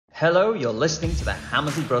Hello, you're listening to the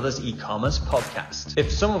Hammersley Brothers e-commerce podcast.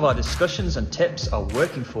 If some of our discussions and tips are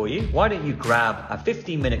working for you, why don't you grab a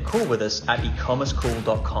 15-minute call with us at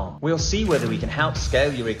ecommercecool.com. We'll see whether we can help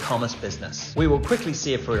scale your e-commerce business. We will quickly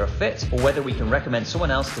see if we're a fit or whether we can recommend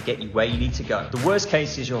someone else to get you where you need to go. The worst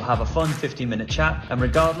case is you'll have a fun 15-minute chat, and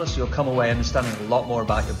regardless, you'll come away understanding a lot more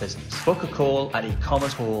about your business. Book a call at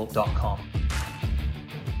ecommercecool.com.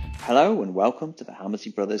 Hello and welcome to the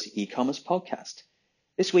Hammersley Brothers e-commerce podcast.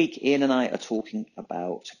 This week, Ian and I are talking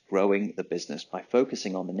about growing the business by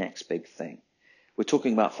focusing on the next big thing. We're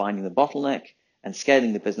talking about finding the bottleneck and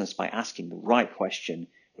scaling the business by asking the right question,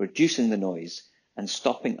 reducing the noise, and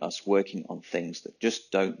stopping us working on things that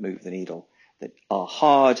just don't move the needle, that are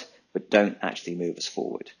hard but don't actually move us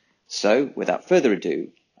forward. So, without further ado,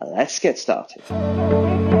 let's get started.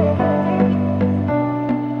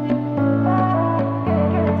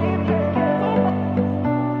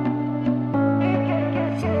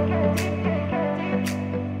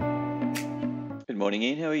 Morning,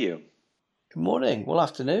 Ian. How are you? Good morning. Well,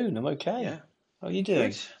 afternoon. I'm okay. Yeah. How are you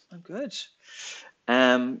doing? Good. I'm good.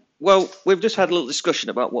 Well, we've just had a little discussion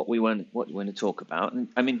about what we want to talk about. And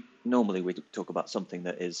I mean, normally we talk about something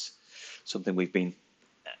that is something we've been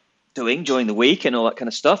doing during the week and all that kind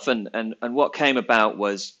of stuff. And what came about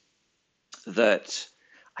was that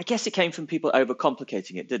I guess it came from people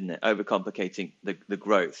overcomplicating it, didn't it? Overcomplicating the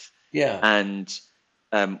growth. Yeah. And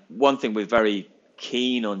one thing we're very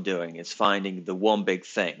keen on doing is finding the one big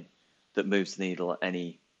thing that moves the needle at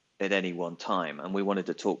any one time, and we wanted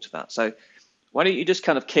to talk to that. So why don't you just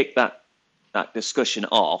kind of kick that discussion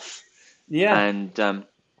off? Yeah. And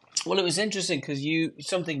well, it was interesting because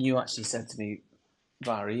something you actually said to me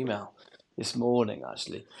via email this morning,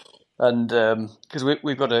 actually, and because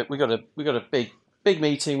we've got a big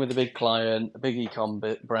meeting with a big client, a big e-com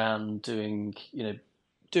brand doing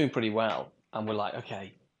pretty well, and we're like,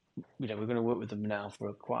 okay, we're going to work with them now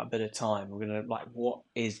for quite a bit of time. We're going to what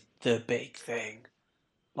is the big thing?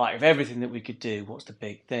 Like, of everything that we could do, what's the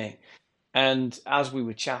big thing? And as we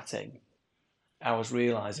were chatting, I was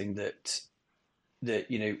realizing that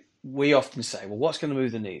we often say, well, what's going to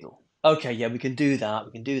move the needle? Okay, yeah, we can do that.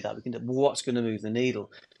 But what's going to move the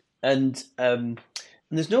needle? And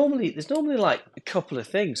there's normally like a couple of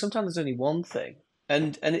things. Sometimes there's only one thing.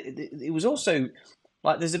 And it was also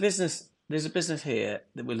like there's a business here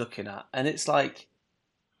that we're looking at, and it's like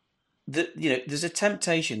there's a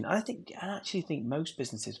temptation. I actually think most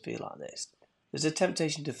businesses feel like this. There's a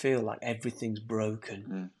temptation to feel like everything's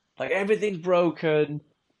broken, like everything's broken,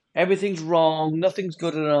 everything's wrong, nothing's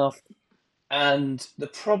good enough. And the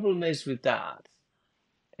problem is with that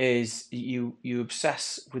is you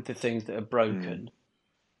obsess with the things that are broken,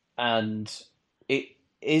 and it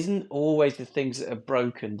isn't always the things that are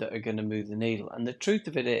broken that are going to move the needle. And the truth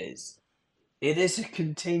of it is a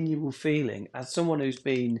continual feeling. As someone who's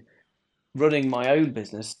been running my own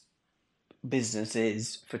businesses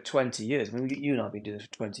for 20 years. I mean, you and I have been doing this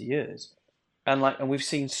for 20 years. And we've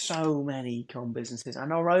seen so many e-com businesses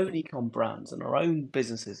and our own e-com brands and our own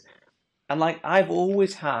businesses. And I've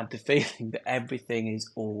always had the feeling that everything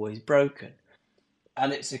is always broken.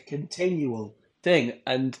 And it's a continual thing.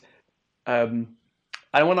 And when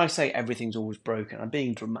I say everything's always broken, I'm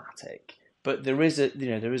being dramatic. But there is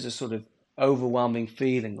a sort of overwhelming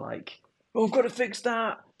feeling like, oh, I've got to fix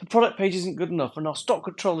that. The product page isn't good enough, and our stock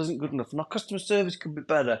control isn't good enough, and our customer service could be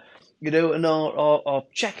better, and our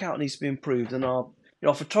checkout needs to be improved, and our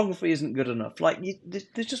photography isn't good enough.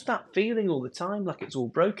 There's just that feeling all the time, like it's all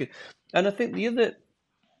broken. And I think the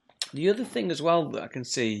other thing as well that I can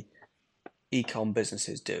see e-com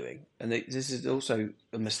businesses doing, and this is also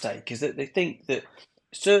a mistake, is that they think that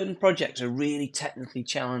certain projects are really technically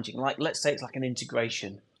challenging. Like, let's say it's like an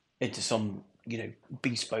integration into some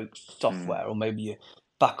bespoke software, or maybe your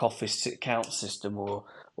back office account system, or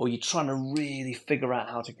you're trying to really figure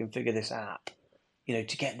out how to configure this app,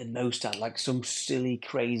 to get the most out, like some silly,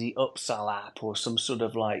 crazy upsell app, or some sort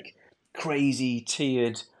of like crazy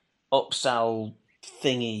tiered upsell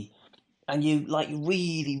thingy, and you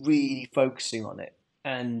really, really focusing on it,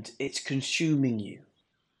 and it's consuming you,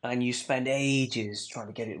 and you spend ages trying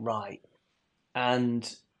to get it right,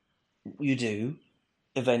 and you do.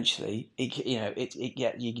 Eventually,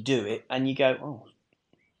 you do it, and you go, oh,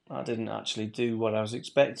 I didn't actually do what I was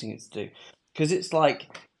expecting it to do, because it's like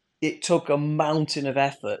it took a mountain of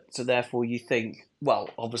effort. So therefore, you think, well,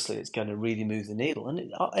 obviously, it's going to really move the needle,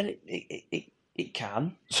 and it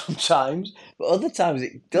can sometimes, but other times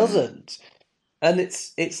it doesn't, and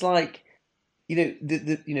it's like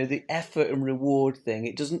the effort and reward thing.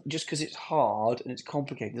 It doesn't, just because it's hard and it's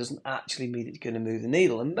complicated, doesn't actually mean it's going to move the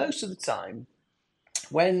needle, and most of the time,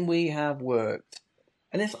 when we have worked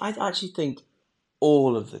And if I actually think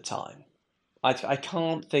all of the time, I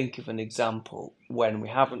can't think of an example when we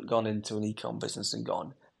haven't gone into an e-com business and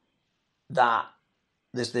gone that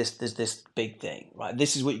there's this big thing, right?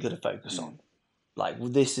 This is what you've got to focus on. Like,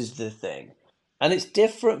 this is the thing, and it's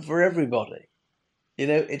different for everybody.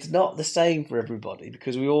 It's not the same for everybody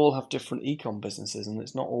because we all have different e-com businesses, and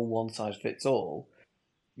it's not all one size fits all.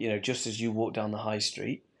 Just as you walk down the high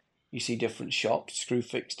street, you see different shops.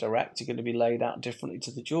 Screwfix Direct are going to be laid out differently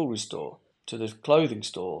to the jewelry store, to the clothing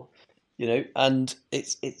store, and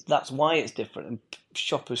it's that's why it's different, and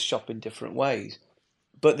shoppers shop in different ways.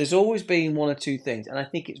 But there's always been one or two things, and I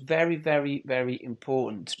think it's very, very, very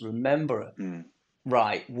important to remember,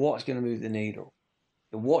 right, what's going to move the needle?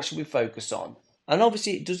 What should we focus on? And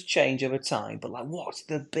obviously it does change over time, but like, what's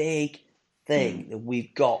the big thing that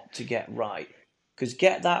we've got to get right? Because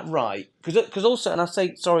get that right, because also, and I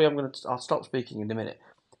say, sorry, I'll stop speaking in a minute,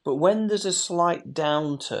 but when there's a slight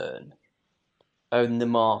downturn in the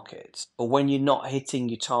market, or when you're not hitting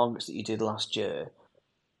your targets that you did last year,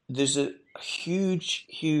 there's a huge,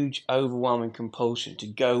 huge, overwhelming compulsion to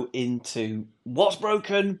go into what's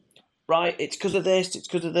broken, right? It's because of this, it's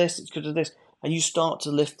because of this, it's because of this. And you start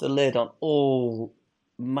to lift the lid on all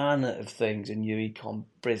manner of things in your ecom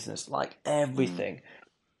business, like everything.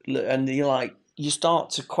 And you start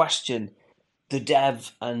to question the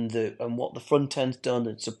dev and what the front end's done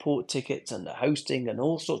and support tickets and the hosting and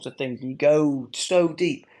all sorts of things. And you go so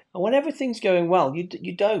deep. And when everything's going well,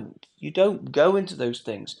 you don't go into those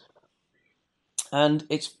things. And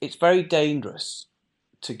it's very dangerous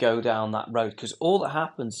to go down that road because all that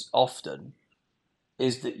happens often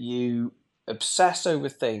is that you obsess over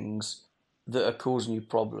things that are causing you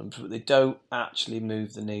problems, but they don't actually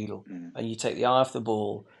move the needle. And you take the eye off the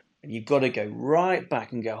ball, and you've got to go right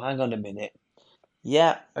back and go, hang on a minute.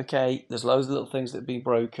 Yeah, okay, there's loads of little things that have been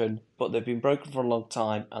broken, but they've been broken for a long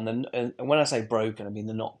time. And when I say broken, I mean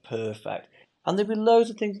they're not perfect. And there'll be loads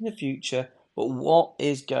of things in the future, but what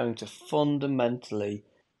is going to fundamentally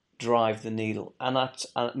drive the needle and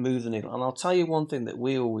move the needle? And I'll tell you one thing that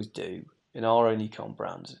we always do in our own ecom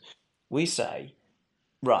brands. We say,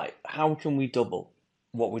 right, how can we double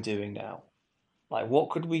what we're doing now? Like, what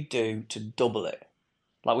could we do to double it?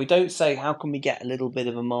 Like, we don't say, how can we get a little bit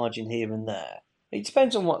of a margin here and there? It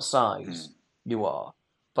depends on what size you are.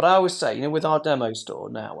 But I always say, with our demo store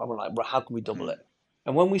now, we're like, well, how can we double it?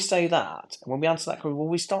 And when we say that, and when we answer that question, well,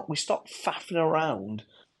 we stop faffing around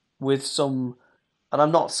with some, and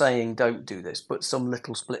I'm not saying don't do this, but some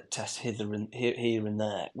little split test here and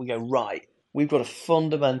there. We go, right, we've got to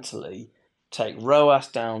fundamentally take ROAS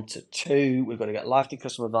down to 2. We've got to get lifetime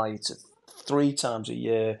customer value to 3 times a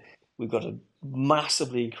year. We've got to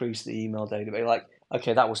massively increase the email database. Like,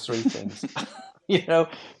 okay, that was 3 things,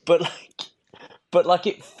 but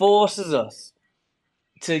it forces us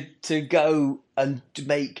to go and to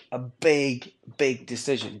make a big, big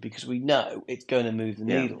decision because we know it's going to move the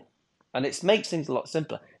needle. And it makes things a lot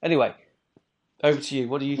simpler. Anyway, over to you.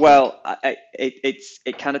 What do you think? Well,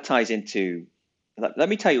 it kind of ties into. Let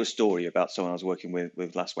me tell you a story about someone I was working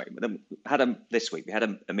with last week. We had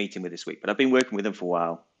a meeting with this week, but I've been working with them for a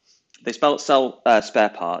while. They sell spare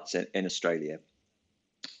parts in Australia.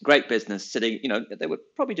 Great business, sitting. They were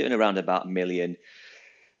probably doing around about 1 million.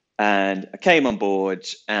 And I came on board,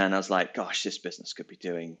 and I was like, "Gosh, this business could be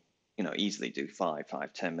doing." Easily do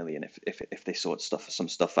 10 million if they sort some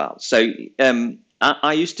stuff out. So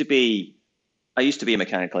I used to be a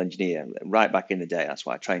mechanical engineer right back in the day. That's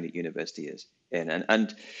why I trained at university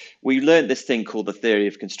and we learned this thing called the theory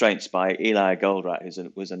of constraints by Eli Goldratt,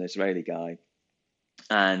 who was an Israeli guy.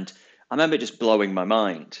 And I remember just blowing my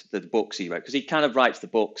mind, the books he wrote, because he kind of writes the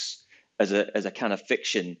books as a kind of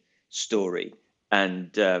fiction story.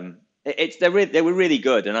 And they were really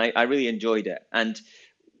good, and I really enjoyed it. And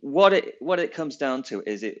what it comes down to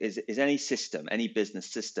is any system, any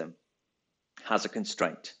business system has a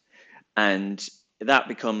constraint, and that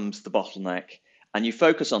becomes the bottleneck, and you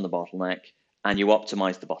focus on the bottleneck and you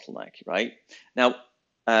optimize the bottleneck, right? Now,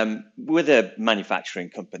 with a manufacturing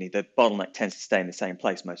company, the bottleneck tends to stay in the same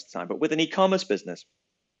place most of the time, but with an e-commerce business,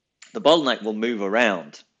 the bottleneck will move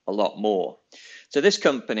around a lot more. So this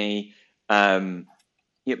company,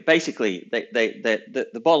 basically,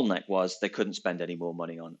 the bottleneck was they couldn't spend any more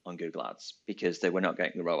money on Google Ads because they were not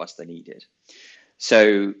getting the ROAS they needed.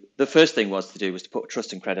 So the first thing was to put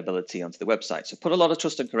trust and credibility onto the website. So put a lot of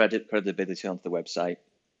trust and credibility onto the website,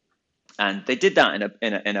 and they did that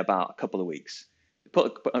in about a couple of weeks.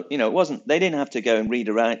 It wasn't, they didn't have to go and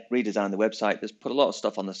redesign the website. Just put a lot of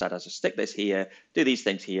stuff on the site. I just stick this here, do these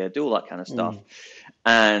things here, do all that kind of stuff,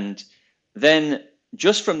 and then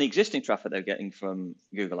just from the existing traffic they're getting from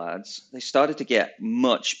Google Ads, they started to get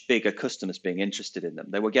much bigger customers being interested in them.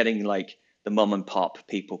 They were getting like the mom and pop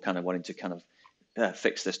people kind of wanting to kind of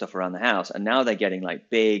fix their stuff around the house, and now they're getting like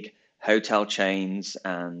big hotel chains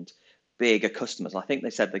and bigger customers. I think they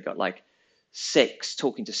said they got like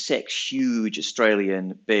talking to six huge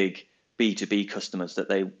Australian big B2B customers that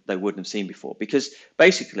they wouldn't have seen before, because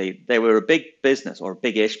basically they were a big business or a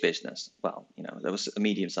big-ish business. Well, there was a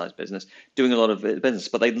medium-sized business doing a lot of business,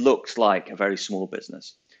 but they looked like a very small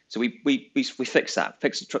business. So we fixed that,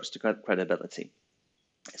 fixed the trust to credibility.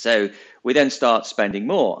 So we then start spending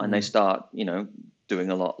more, and they start, doing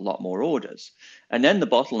a lot more orders. And then the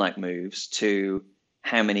bottleneck moves to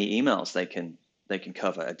how many emails they can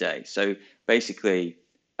cover a day. So basically,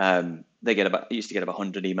 they used to get about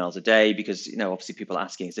 100 emails a day, because obviously people are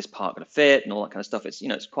asking, is this part going to fit, and all that kind of stuff. It's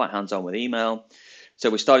it's quite hands-on with email. So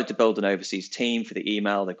we started to build an overseas team for the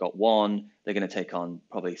email. They've got one. They're going to take on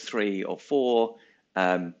probably 3 or 4.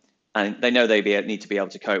 And they know they need to be able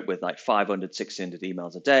to cope with like 500, 600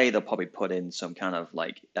 emails a day. They'll probably put in some kind of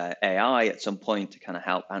like AI at some point to kind of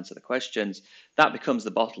help answer the questions. That becomes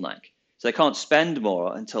the bottleneck. So they can't spend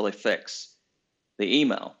more until they fix the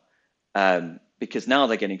email, because now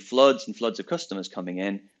they're getting floods and floods of customers coming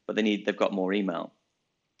in, but they've got more email.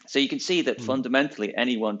 So you can see that fundamentally,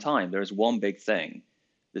 any one time, there is one big thing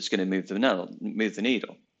that's going to move the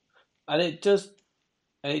needle. And it does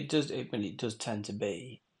tend to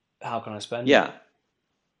be, how can I spend Yeah.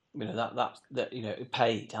 more?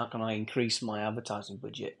 Paid. How can I increase my advertising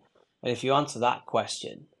budget? And if you answer that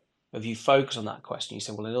question, if you focus on that question, you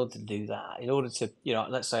say, well, in order to do that, in order to,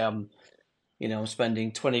 let's say I'm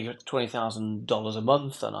spending $20,000 a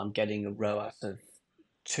month and I'm getting a ROAS of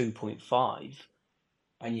 2.5,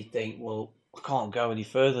 and you think, well, I can't go any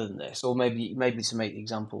further than this. Or maybe to make the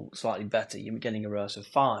example slightly better, you're getting a ROAS of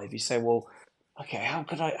 5. You say, well, okay, how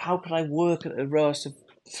could I work at a ROAS of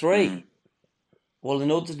 3? Well,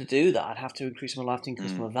 in order to do that, I'd have to increase my lifetime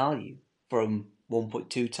customer value from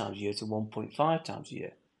 1.2 times a year to 1.5 times a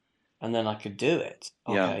year, and then I could do it.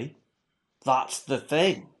 Yeah. Okay, that's the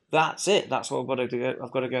thing. That's it. That's what I've got to do.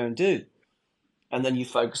 I've got to go and do. And then you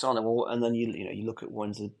focus on it. Well, and then you look at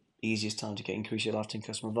when's the easiest time to increase your lifetime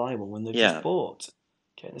customer value, when they've just bought.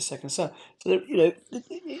 Okay, the second sale. So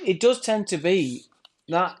it does tend to be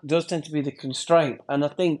the constraint, and I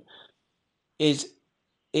think it's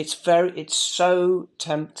so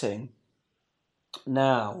tempting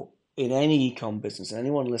now in any e-com business, and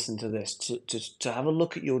anyone listening to this, to have a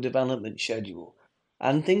look at your development schedule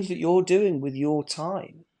and things that you're doing with your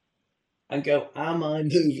time, and go, am I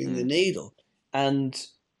moving the needle? And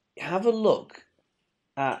have a look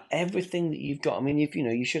at everything that you've got. I mean, if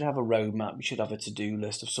you should have a roadmap, you should have a to-do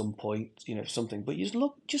list of some point, something. But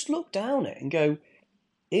just look down it and go,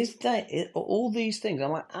 is that it? All these things?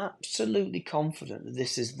 I'm like absolutely confident that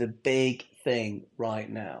this is the big thing right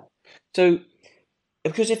now. So,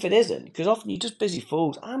 because if it isn't, because often you're just busy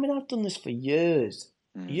fools. I mean, I've done this for years.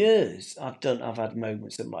 Years. I've had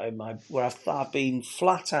moments in my where I've been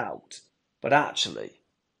flat out, but actually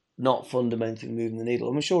not fundamentally moving the needle.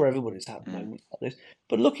 I'm sure everybody's had moments like this.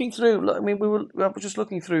 But looking through, I mean, we were just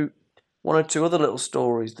looking through one or two other little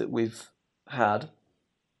stories that we've had.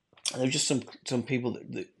 And there were just some people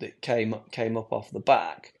that came up off the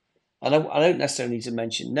back. And I don't necessarily need to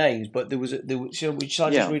mention names, but shall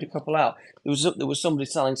I just read a couple out? There was somebody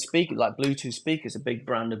selling speakers, like Bluetooth speakers, a big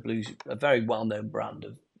brand of a very well known brand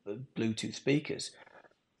of Bluetooth speakers.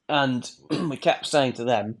 And we kept saying to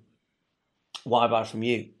them, why buy from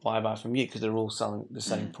you? Why buy from you? Because they're all selling the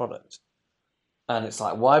same product. And it's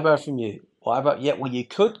like, why buy from you? Why buy? Yeah, well, you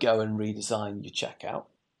could go and redesign your checkout,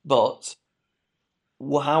 but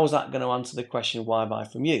how is that going to answer the question, why buy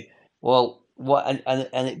from you? Well,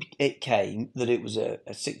 it came that it was a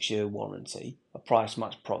 6-year warranty, a price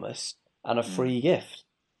match promise, and a free gift.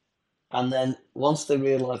 And then once they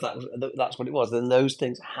realised that's what it was, then those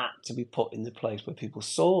things had to be put in the place where people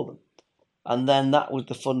saw them. And then that was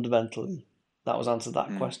answered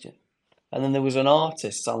that question. And then there was an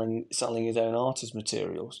artist selling his own artist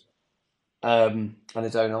materials, and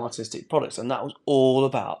his own artistic products, and that was all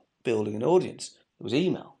about building an audience. It was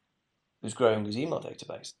email. It was growing his email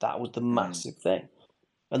database. That was the massive thing.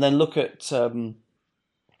 And then look at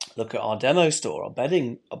our demo store, our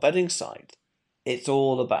bedding site. It's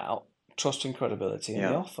all about trust and credibility in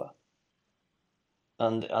the offer,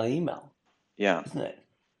 and email. Yeah, isn't it?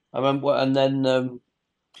 I remember, and then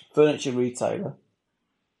furniture retailer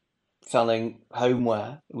selling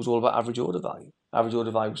homeware. It was all about average order value. Average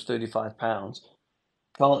order value was £35.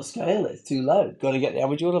 Can't scale it. It's too low. Got to get the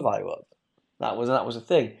average order value up. That was a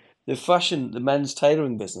thing. the men's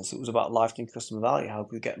tailoring business, it was about lifetime customer value. How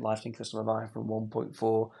could we get lifetime customer value from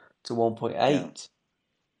 1.4 to Yeah. 1.8?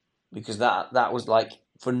 Because that was like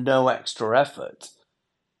for no extra effort,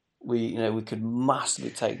 we could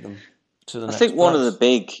massively take them to the I think next place. one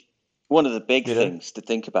of the big You know? things to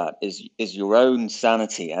think about is your own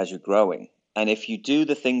sanity as you're growing. And if you do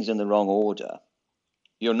the things in the wrong order,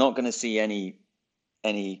 you're not going to see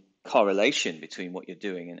any correlation between what you're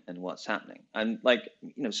doing and what's happening. And like,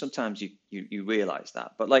 sometimes you realize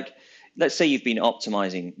that. But like, let's say you've been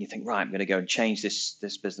optimizing, you think, right, I'm going to go and change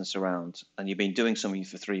this business around, and you've been doing something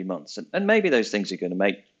for 3 months, and maybe those things are going to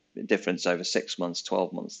make a difference over 6 months,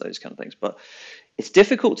 12 months, those kind of things. But it's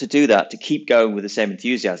difficult to do that, to keep going with the same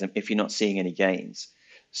enthusiasm if you're not seeing any gains.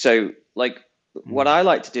 So like, what Mm. I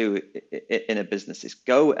like to do in a business is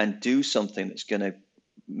go and do something that's going to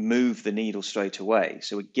move the needle straight away.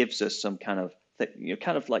 So it gives us some kind of,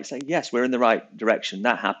 kind of like saying, yes, we're in the right direction.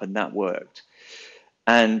 That happened. That worked.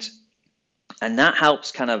 And that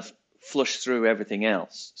helps kind of flush through everything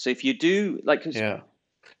else. So if you do like, 'cause, Yeah.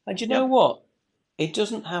 And you yeah, know what? It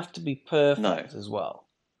doesn't have to be no, perfect as well.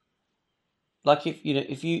 Like if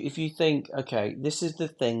you think, okay, this is the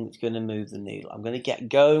thing that's going to move the needle. I'm going to get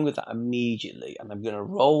going with that immediately, and I'm going to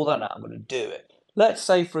roll that out. I'm going to do it. Let's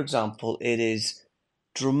say, for example, it is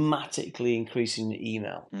dramatically increasing the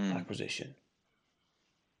email mm, acquisition.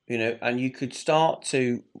 And you could start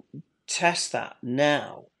to test that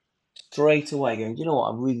now, straight away, going, you know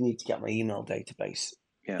what, I really need to get my email database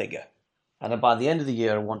yeah, bigger. And then by the end of the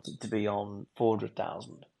year, I want it to be on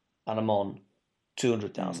 400,000, and I'm on mm,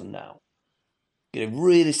 200,000 now.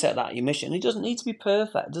 Really set that your mission. It doesn't need to be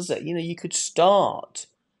perfect, does it? You could start,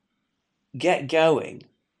 get going,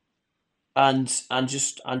 and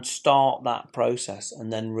start that process,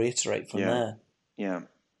 and then reiterate from yeah, there, yeah.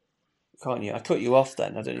 can't you? I cut you off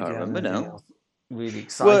then. I don't know if Can't you had remember anything now. else really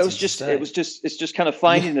Well, exciting to say. it's just kind of Yeah.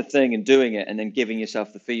 finding the thing and doing it, and then giving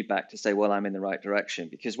yourself the feedback to say, well, I'm in the right direction.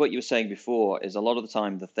 Because what you were saying before is a lot of the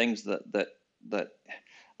time the things that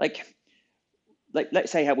like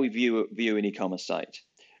let's say how we view an e-commerce site.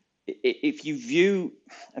 If you view,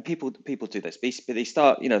 and people do this, but they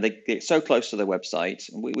start, they get so close to their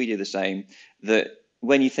website, and we do the same, that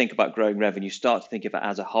when you think about growing revenue, start to think of it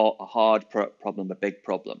as a hard problem, a big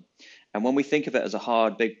problem. And when we think of it as a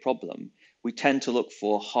hard, big problem, we tend to look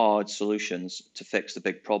for hard solutions to fix the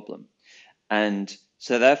big problem. And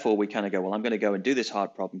so therefore we kind of go, well, I'm going to go and do this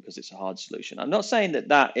hard problem because it's a hard solution. I'm not saying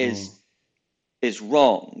that Mm. is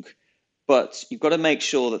wrong, but you've got to make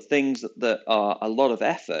sure that things that are a lot of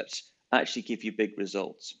effort actually give you big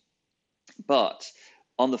results. But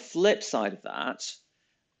on the flip side of that,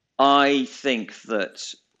 I think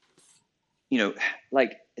that, you know,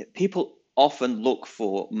 like people often look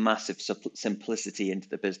for massive simplicity into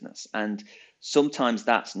the business. And sometimes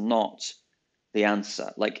that's not the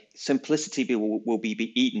answer. Like simplicity will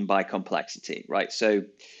be eaten by complexity, right? So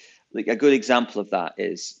like a good example of that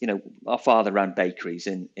is, our father ran bakeries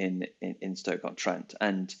in Stoke-on-Trent,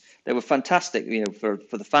 and they were fantastic, for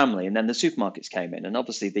the family. And then the supermarkets came in, and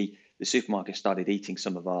obviously the supermarket started eating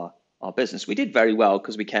some of our business. We did very well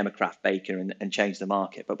because we became a craft baker and changed the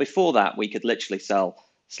market. But before that, we could literally sell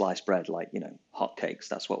sliced bread like, hotcakes.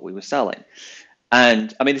 That's what we were selling.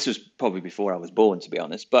 And I mean, this was probably before I was born, to be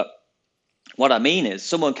honest. But what I mean is,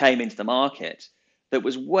 someone came into the market that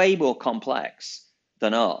was way more complex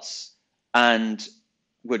than us, and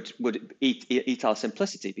would eat our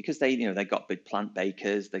simplicity, because they got big plant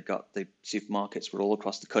bakers, they got the supermarkets were all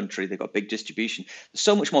across the country, they got big distribution. There's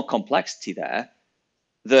so much more complexity there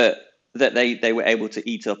that they were able to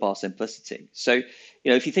eat up our simplicity. So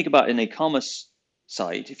if you think about an e-commerce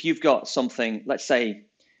site, if you've got something, let's say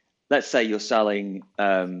you're selling.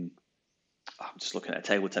 I'm just looking at a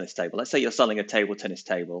table tennis table. Let's say you're selling a table tennis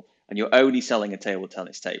table, and you're only selling a table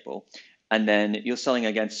tennis table, and then you're selling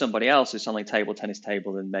against somebody else who's selling a table tennis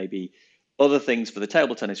table and maybe other things for the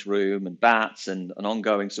table tennis room and bats and an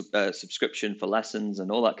ongoing subscription for lessons and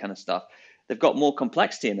all that kind of stuff. They've got more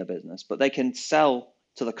complexity in their business, but they can sell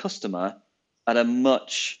to the customer at a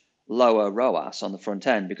much lower ROAS on the front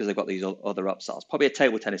end because they've got these other upsells. Probably a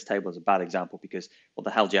table tennis table is a bad example, because what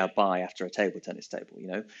the hell do you buy after a table tennis table?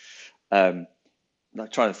 Um, I'm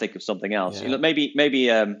trying to think of something else. Yeah. Maybe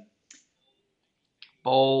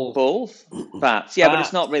Balls. balls, bats. Yeah, but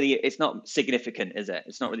Bat. it's not significant, is it?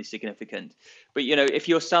 It's not really significant. But if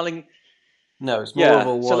you're selling, No, it's more of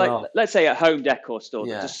yeah. a So like, one-off. let's say a home decor store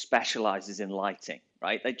that Yeah. just specializes in lighting,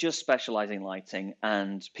 right? They just specialize in lighting,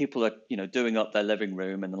 and people are, doing up their living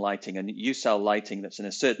room and the lighting, and you sell lighting that's in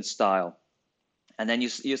a certain style, and then you're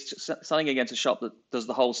selling against a shop that does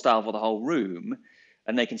the whole style for the whole room,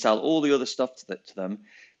 and they can sell all the other stuff to them.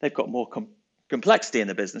 they've got more complexity in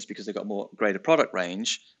the business because they've got more greater product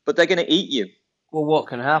range, but they're going to eat you. Well, what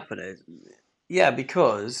can happen is, yeah,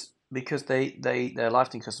 because their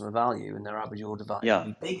lifetime customer value and their average order value will Yeah,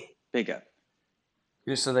 be big, bigger.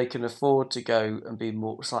 so they can afford to go and be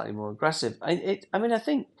slightly more aggressive. I mean, I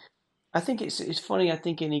think it's funny. I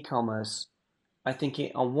think in e-commerce, I think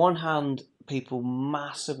on one hand, people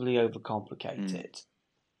massively overcomplicate Mm. it,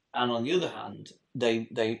 and on the other hand,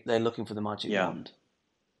 they're looking for the magic Yeah. wand.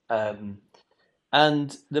 Um,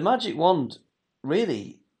 and the magic wand,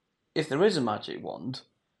 really, if there is a magic wand,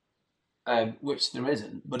 which there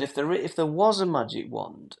isn't, but if there was a magic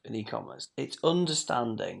wand in e-commerce, it's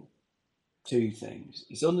understanding two things.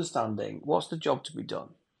 It's understanding what's the job to be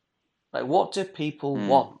done, like what do people Mm.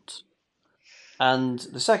 want, and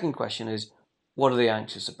the second question is what are they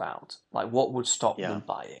anxious about, like what would stop Yeah. them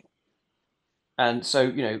buying. And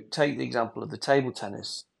so, take the example of the table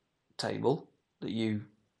tennis table that you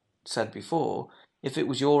said before. If it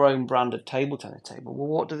was your own brand of table tennis table, well,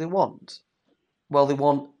 what do they want? Well, they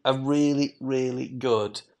want a really, really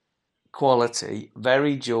good quality,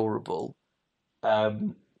 very durable,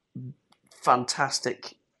 um,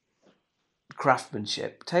 fantastic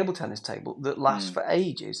craftsmanship table tennis table that lasts Mm. for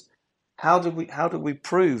ages. How do we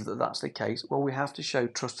prove that that's the case? Well, we have to show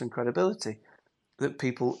trust and credibility, that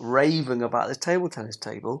people raving about this table tennis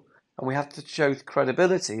table, and we have to show the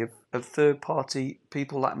credibility of third party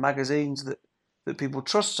people like magazines that people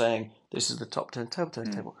trust, saying this is the top 10 table tennis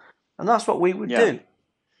Mm. table. And that's what we would Yeah. do.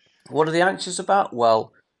 What are they anxious about?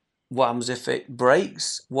 Well, what happens if it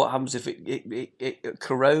breaks? What happens if it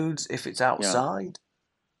corrodes if it's Yeah. outside?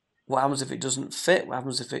 What happens if it doesn't fit? What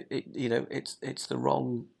happens if it's the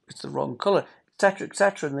wrong color, etc.,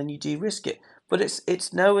 etc. And then you de-risk it. But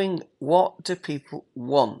it's knowing what do people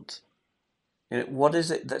want. What is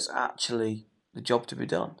it that's actually the job to be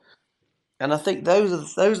done? And I think those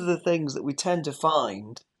are the things that we tend to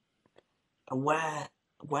find, and where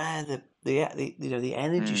the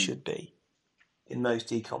energy Mm. should be in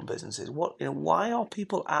most e-com businesses. Why are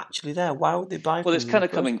people actually there? Why would they buy Well, from it's you in kind the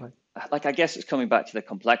of first coming, place? like, I guess it's coming back to the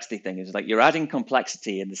complexity thing. Is like you're adding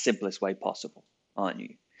complexity in the simplest way possible, aren't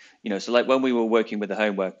you? So like when we were working with the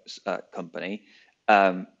homeworks company,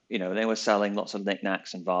 they were selling lots of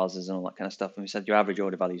knickknacks and vases and all that kind of stuff. And we said, your average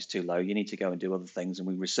order value is too low. You need to go and do other things. And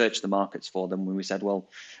we researched the markets for them. And we said, well,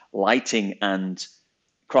 lighting and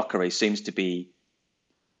crockery seems to be,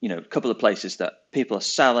 a couple of places that people are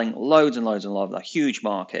selling loads and loads and loads of huge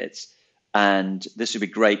markets. And this would be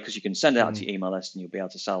great because you can send it out to Mm. your email list and you'll be able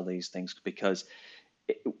to sell these things, because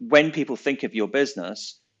when people think of your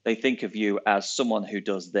business, they think of you as someone who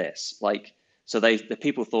does this. Like, so the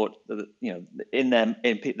people thought that, in their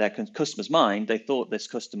customer's mind, they thought this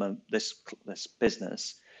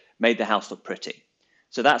business made the house look pretty.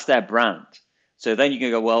 So that's their brand. So then you can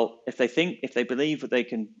go, well, if they believe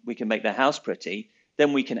that we can make their house pretty,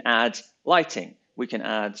 then we can add lighting, we can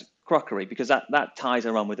add crockery, because that ties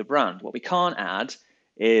around with the brand. What we can't add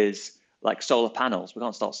is like solar panels. We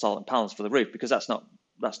can't start solar panels for the roof because that's not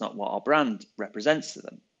what our brand represents to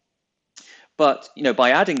them. But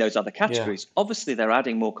by adding those other Yeah. categories, obviously they're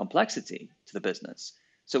adding more complexity to the business.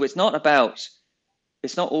 So it's not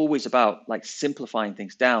always about like simplifying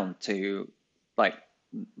things down to like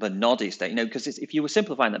the noddy state, because if you were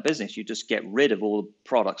simplifying that business, you just get rid of all the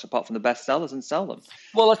products apart from the best sellers and sell them.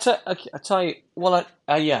 Well, I tell you. Well,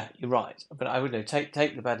 yeah, you're right. But I would know. Take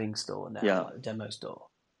the bedding store now, Yeah. like the demo store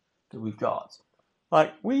that we've got.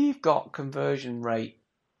 Like we've got conversion rate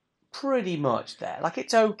pretty much there. Like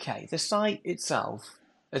it's okay. The site itself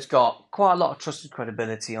has got quite a lot of trusted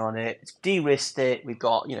credibility on it. It's de-risked it. We've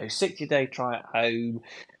got 60-day try at home.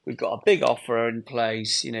 We've got a big offer in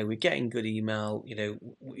place. We're getting good email.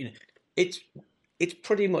 It's it's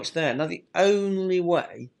pretty much there. Now the only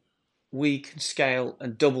way we can scale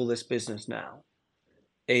and double this business now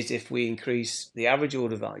is if we increase the average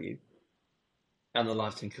order value and the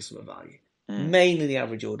lifetime customer value, Mm. mainly the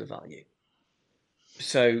average order value.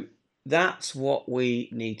 So that's what we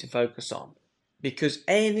need to focus on, because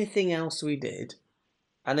anything else we did,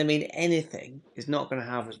 and I mean anything, is not going to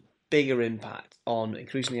have a bigger impact on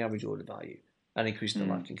increasing the average order value and increasing the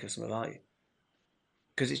Mm. lifetime customer value,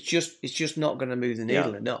 because it's just not going to move the Yeah.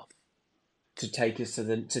 needle enough to take us to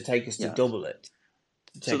Yeah. double it,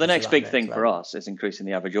 to So take the us to next that big next thing for level. us is increasing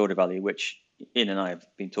the average order value, which Ian and I have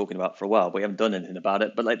been talking about for a while, but we haven't done anything about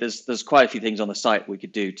it. But like, there's quite a few things on the site we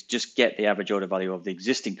could do to just get the average order value of the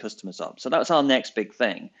existing customers up. So that's our next big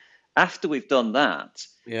thing. After we've done that,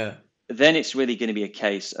 Yeah. then it's really going to be a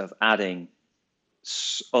case of adding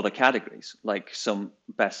other categories, like some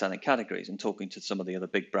best-selling categories, and talking to some of the other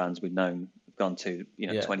big brands we've gone to,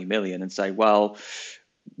 Yeah. 20 million, and say, well,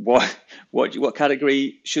 what what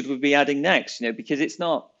category should we be adding next? Because it's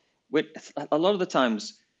not with a lot of the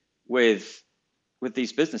times with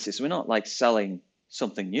these businesses, we're not like selling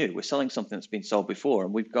something new. We're selling something that's been sold before,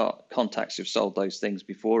 and we've got contacts who've sold those things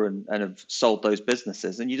before and have sold those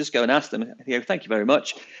businesses. And you just go and ask them, thank you very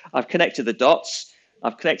much. I've connected the dots.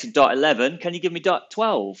 I've connected dot 11. Can you give me dot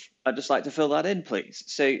 12? I'd just like to fill that in, please.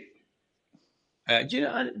 So, Do you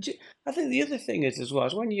know? I think the other thing is as well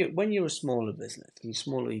is when you're a smaller business, a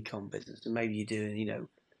smaller e-com business, and maybe you're doing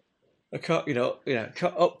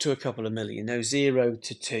up to a couple of million, 0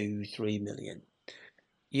 to 2, 3 million.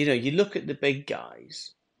 You look at the big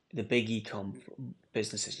guys, the big e-com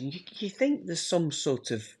businesses, and you think there's some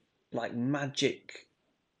sort of like magic,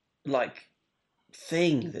 like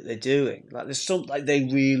thing that they're doing. Like there's some like they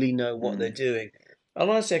really know what they're mm, doing. And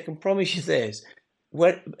honestly, I can promise you this: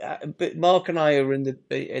 but Mark and I are in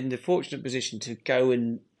the fortunate position to go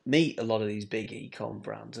and meet a lot of these big e-com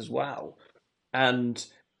brands as well. And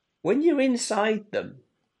when you're inside them,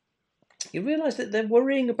 you realise that they're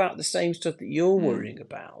worrying about the same stuff that you're mm, worrying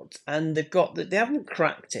about, and they haven't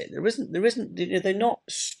cracked it. There isn't they're not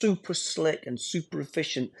super slick and super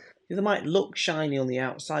efficient. They might look shiny on the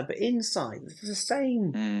outside, but inside it's the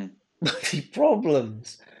same mm, bloody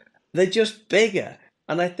problems. They're just bigger,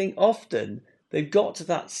 and I think often they've got to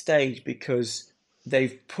that stage because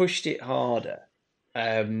they've pushed it harder.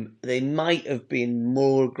 They might have been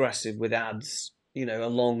more aggressive with ads, a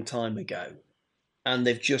long time ago, and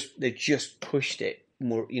they've just pushed it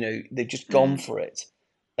more. They've just gone mm, for it.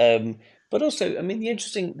 Um, but also, I mean, the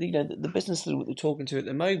interesting, the businesses that we're talking to at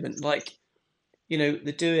the moment, like they're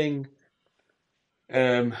doing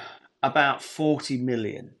um, about 40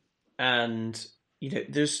 million, and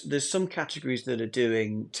there's some categories that are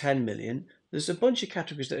doing 10 million. There's a bunch of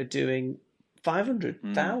categories that are doing mm,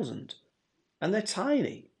 500,000, and they're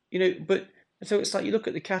tiny. But so it's like you look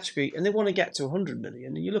at the category and they want to get to 100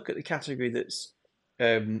 million, and you look at the category that's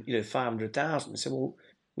 500,000. So well,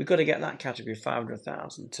 we've got to get that category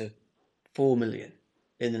 500,000 to 4 million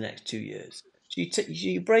in the next 2 years. So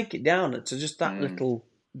you break it down to just that mm. little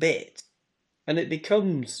bit, and it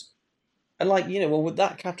becomes and like well, with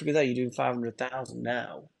that category there, you're doing 500,000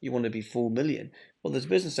 now. You want to be 4 million. Well, there's a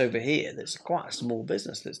business over here that's quite a small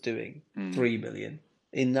business that's doing Mm. 3 million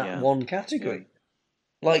in that Yeah, one yeah. category.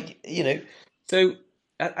 Like so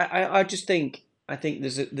I just think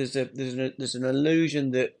there's an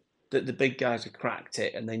illusion that the big guys have cracked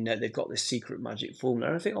it and they know they've got this secret magic formula.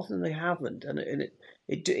 And I think often they haven't, and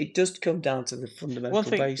it does come down to the One fundamental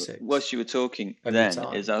thing, basics whilst you were talking every then,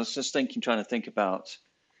 is time. I was just trying to think about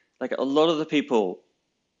like a lot of the people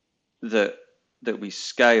that we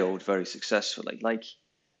scaled very successfully, like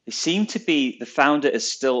they seem to be the founder is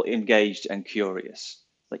still engaged and curious.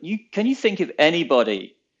 Like can you think of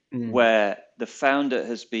anybody Mm. where the founder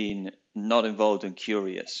has been not involved and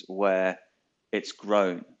curious, where it's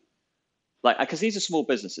grown? Like because these are small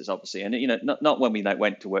businesses obviously, and not when we like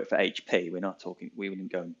went to work for HP, we're not talking, we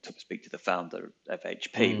wouldn't go and speak to the founder of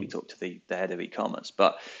HP, we Mm. talked to the head of e-commerce.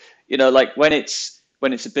 But like when it's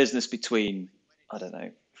a business between, I don't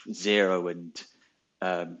know, zero and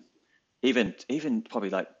um even probably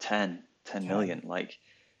like 10 10. million, like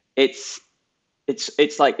it's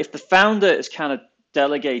it's like if the founder has kind of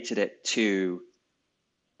delegated it to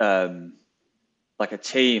um like a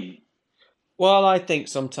team. Well, I think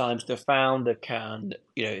sometimes the founder can,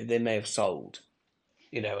 they may have sold,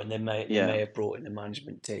 and they may Yeah, have brought in a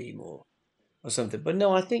management team or something. But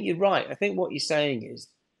no, I think you're right. I think what you're saying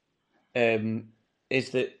um,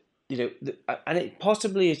 is that and it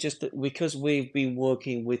possibly is just that because we've been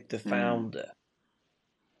working with the mm. founder,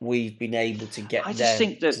 we've been able to I get just them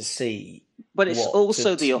think that, to see but it's what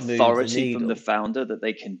also the move the authority from the needle. founder that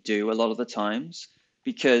they can do a lot of the times.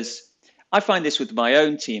 Because I find this with my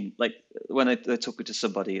own team, like when they're talking to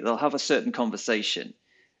somebody, they'll have a certain conversation,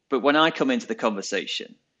 but when I come into the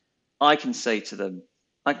conversation, I can say to them,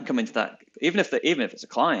 I can come into that, even if it's a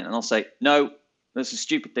client, and I'll say, no, that's a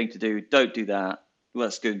stupid thing to do. Don't do that.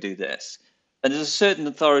 Let's go and do this. And there's a certain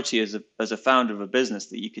authority as a founder of a business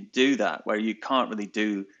that you can do that, where you can't really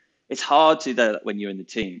do. It's hard to do that when you're in the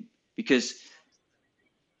team because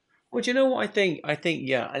Well, do you know what I think?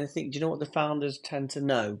 Yeah, and I think do you know what the founders tend to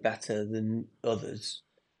know better than others?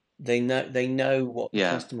 They know what the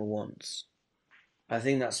yeah, customer wants. I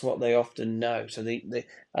think that's what they often know. So and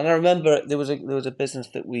I remember there was a business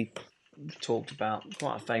that we talked about,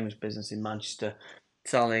 quite a famous business in Manchester,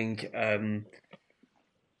 selling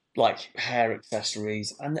like hair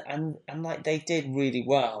accessories, and like they did really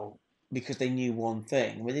well because they knew one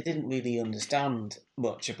thing. I mean, they didn't really understand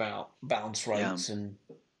much about bounce yeah, rates and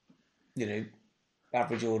you know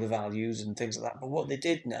average order values and things like that. But what they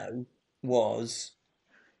did know was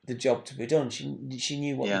the job to be done. She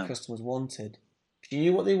knew what the Yeah. customers wanted. She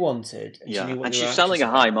knew what they wanted, and she Yeah. knew what And they were she's anxious selling a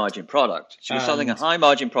high about. margin product. She was selling a And high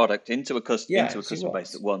margin product into yeah, a she customer base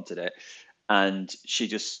was. that wanted it. And she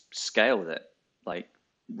just scaled it like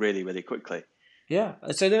really, really quickly. Yeah,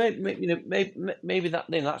 and so they maybe that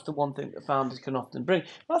that's the one thing that founders can often bring.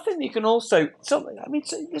 But I think you can also something. I mean,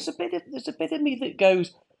 so there's a bit of me that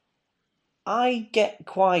goes. I get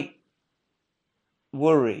quite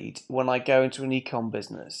worried when I go into an e-com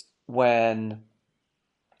business when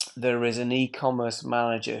there is an e-commerce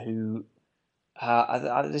manager who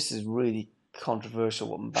this is really controversial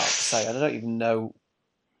what I'm about to say. I don't even know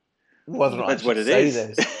whether or not I Depends what should it say is.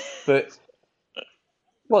 this, but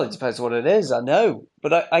well, it depends what it is. I know,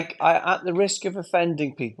 but at the risk of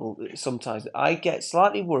offending people, sometimes I get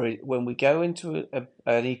slightly worried when we go into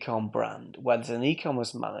an e-com brand where there's an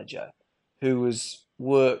e-commerce manager who has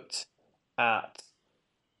worked at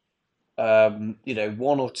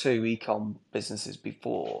one or two e-com businesses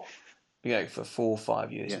before, for 4 or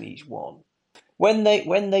 5 years Yeah. in each one. When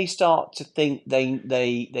they start to think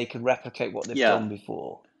they can replicate what they've Yeah. done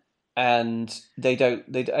before, and they don't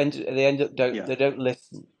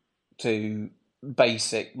listen to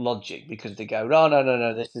basic logic because they go,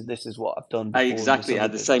 no, this is what I've done I before in this exactly other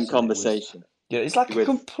had the same business, and it was, conversation it's like a I had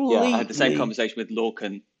the same completely, conversation with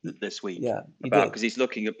Lorcan this week yeah, you about did, because he's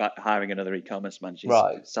looking at hiring another e-commerce manager. He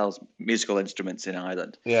right, sells musical instruments in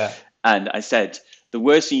Ireland. yeah, And I said, the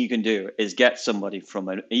worst thing you can do is get somebody from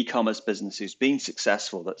an e-commerce business who's been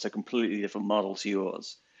successful that's a completely different model to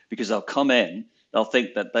yours, because they'll come in, they'll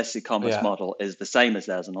think that this e-commerce yeah, model is the same as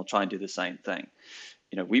theirs, and they'll try and do the same thing.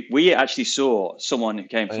 We actually saw someone who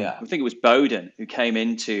came from, yeah. I think it was Bowden, who came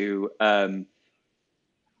into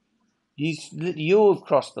You've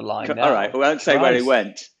crossed the line all right, I now. won't say where he Christ,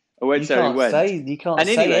 went. I won't say where he went. you can't And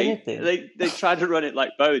say anyway, anything. they tried to run it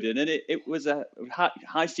like Bowden, and it was a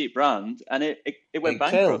high street brand, and it went It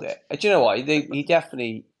killed bankrupt. it. Do you know what? He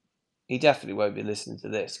definitely won't be listening to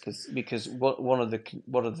this because one of the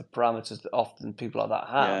parameters that often people like that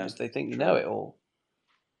have Yeah, is they think they know true. it all.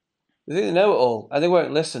 They think they know it all, and they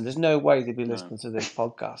won't listen. There's no way they'd be No, listening to this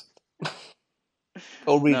podcast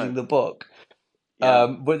or no, reading the book. yeah,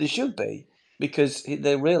 But they should be because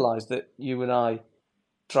they realise that you and I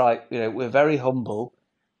try. We're very humble,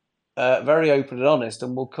 very open and honest,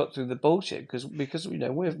 and we'll cut through the bullshit because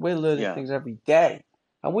we're learning yeah, things every day,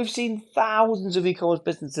 and we've seen thousands of e-commerce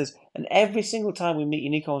businesses, and every single time we meet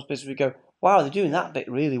an e-commerce business, we go, "Wow, they're doing yeah, that bit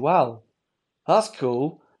really well. That's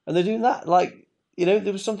cool," and they're doing that like.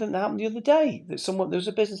 There was something that happened the other day that there was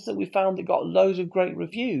a business that we found that got loads of great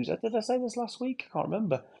reviews. Did I say this last week? I can't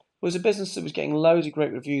remember. It was a business that was getting loads of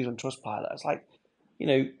great reviews on Trustpilot. It's like, you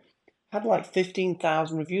know, had like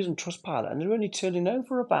 15,000 reviews on Trustpilot, and they're only turning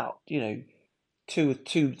over about, 3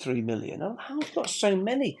 million. Oh, how have you got so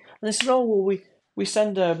many? And they said, oh well, we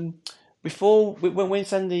send when we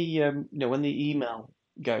send when the email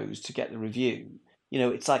goes to get the review,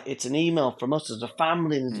 it's like it's an email from us as a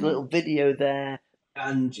family, and there's a mm, little video there,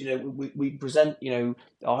 and we present, we're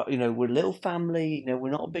a little family, we're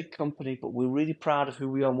not a big company, but we're really proud of who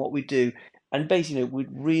we are and what we do. And basically, we'd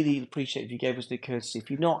really appreciate if you gave us the courtesy. If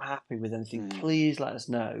you're not happy with anything, mm, please let us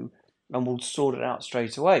know, and we'll sort it out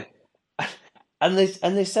straight away. And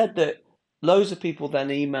they said that loads of people then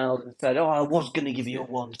emailed and said, "Oh, I was going to give you a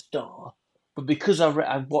 1 star, but because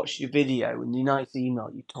I watched your video and the nice email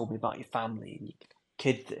you told me about your family and your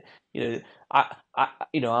kids, I'll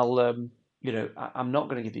I'm not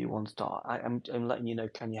going to give you a 1 star. I'm letting you know,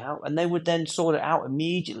 can you help?" And they would then sort it out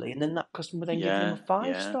immediately, and then that customer would then give them a yeah, five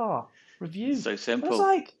yeah. star It's review. so And it's simple.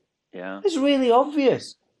 like Yeah, it's really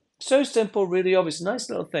obvious, so simple, really obvious, nice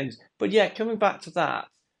little things. But yeah, coming back to that.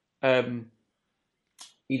 Um,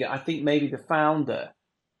 I think maybe the founder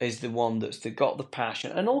is the one got the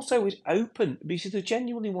passion and also is open because they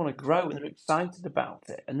genuinely want to grow and they're excited about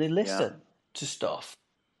it and they yeah, listen to stuff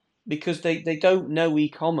because they don't know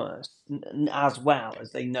e-commerce as well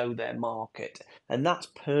as they know their market, and that's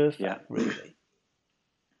yeah, perfect, really.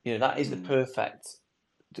 That is the mm, perfect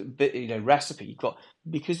recipe you've got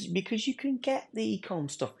because you can get the e-com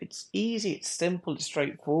stuff. It's easy, it's simple, it's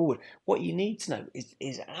straightforward. What you need to know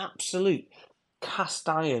is absolute cast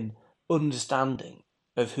iron understanding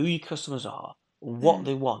of who your customers are, what mm,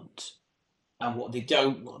 they want, and what they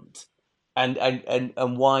don't want, and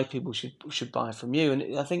why people should buy from you.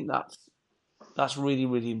 And I think that's really,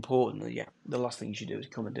 really important. And yeah, the last thing you should do is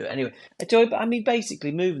come and do it anyway. I mean,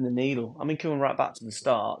 basically moving the needle. I mean, coming right back to the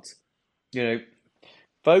start. You know,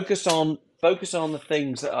 focus on the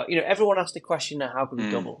things that are. Everyone asked the question now: how can we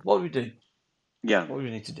mm, double? What do we do? yeah. What do we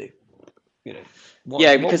need to do? You know,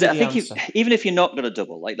 Yeah, what because would be I the think answer? even if you're not going to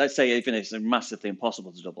double, like let's say even if it's massively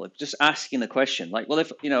impossible to double, just asking the question, like, well,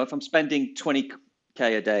 if I'm spending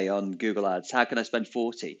 20K a day on Google Ads, how can I spend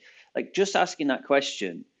 40? Like just asking that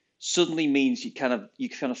question suddenly means you kind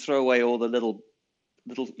of throw away all the little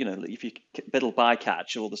if you little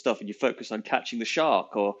bycatch all the stuff and you focus on catching the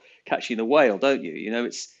shark or catching the whale, don't you?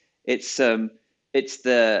 It's Yeah. it's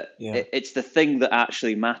the thing that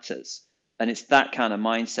actually matters, and it's that kind of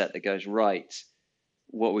mindset that goes right.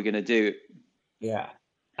 What we're going to do? Yeah.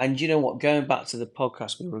 And you know what? Going back to the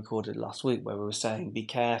podcast we recorded last week, where we were saying be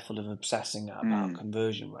careful of obsessing about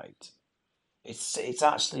conversion rate. It's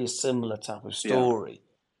actually a similar type of Yeah, story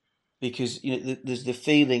because there's the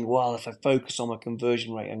feeling, well, if I focus on my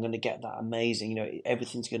conversion rate, I'm going to get that amazing.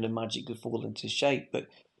 Everything's going to magically fall into shape. But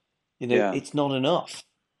yeah, it's not enough.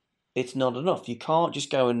 It's not enough. You can't just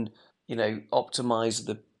go and optimize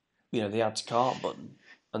the add to cart button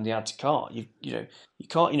and the add to cart. You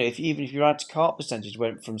can't even if your add to cart percentage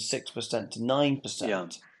went from 6% to yeah.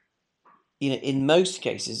 9%, in most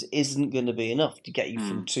cases isn't going to be enough to get you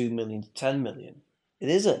from 2 million to 10 million. It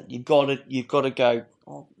isn't. You've got to go.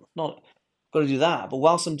 Oh, not got to do that. But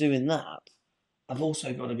whilst I'm doing that, I've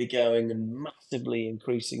also got to be going and massively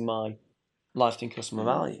increasing my lifetime customer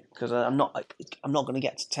value because I'm not going to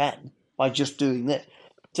get to 10 by just doing this.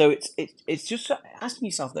 So it's just asking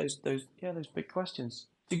yourself those big questions.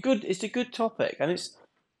 It's a good topic, and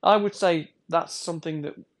I would say that's something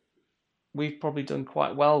that we've probably done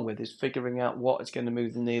quite well with, is figuring out what is going to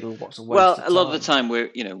move the needle, what's a waste Well, of a lot of the time. time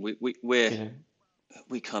You know,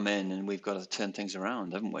 we come in and we've got to turn things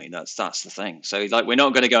around, haven't we? That's the thing. So like we're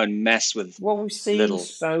not going to go and mess with well, we've seen little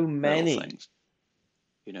so many. things,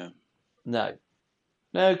 you know. No,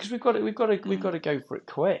 because we've got to go for it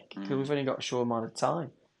quick because we've only got a short amount of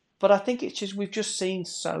time. But I think it's just we've just seen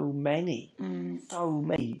so many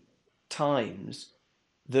times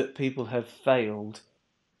that people have failed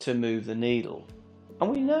to move the needle,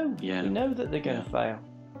 and we know that they're going to fail.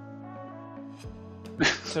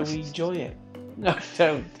 So we enjoy it. No,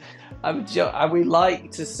 don't. We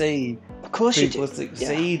like to see Of course people you do.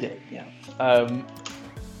 succeeding. Yeah.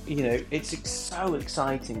 It's so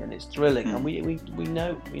exciting and it's thrilling, and we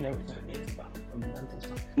know it's about fundamental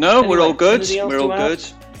stuff. No, Anyway, we're all good. anything else We're to all add good.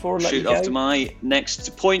 before I let Shoot you off go? to my next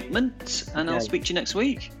appointment, and I'll Okay. speak to you next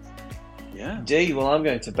week. Yeah. D, well, I'm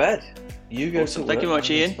going to bed. You go Awesome. to Thank you work,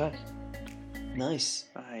 very much, I'm going Ian. to bed. Nice.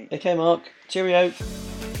 Bye. Okay, Mark. Cheerio.